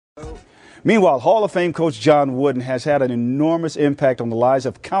Meanwhile, Hall of Fame coach John Wooden has had an enormous impact on the lives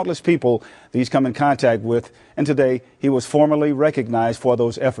of countless people that he's come in contact with, and today he was formally recognized for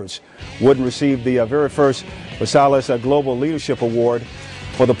those efforts. Wooden received the very first ViSalus Global Leadership Award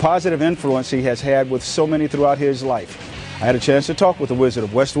for the positive influence he has had with so many throughout his life. I had a chance to talk with the Wizard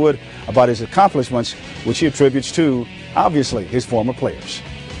of Westwood about his accomplishments, which he attributes to, obviously, his former players.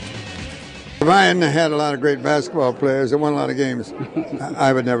 Ryan had a lot of great basketball players that won a lot of games.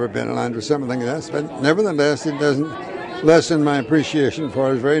 I would never have been aligned with something like that, but nevertheless, it doesn't lessen my appreciation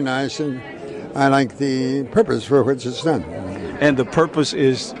for it. It's very nice, and I like the purpose for which it's done. And the purpose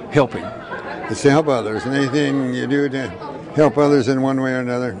is helping. It's to help others, and anything you do to help others in one way or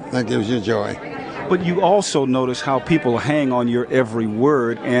another, that gives you joy. But you also notice how people hang on your every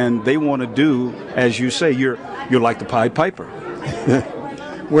word, and they want to do, as you say, you're like the Pied Piper.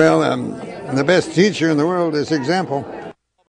 Well, the best teacher in the world is example.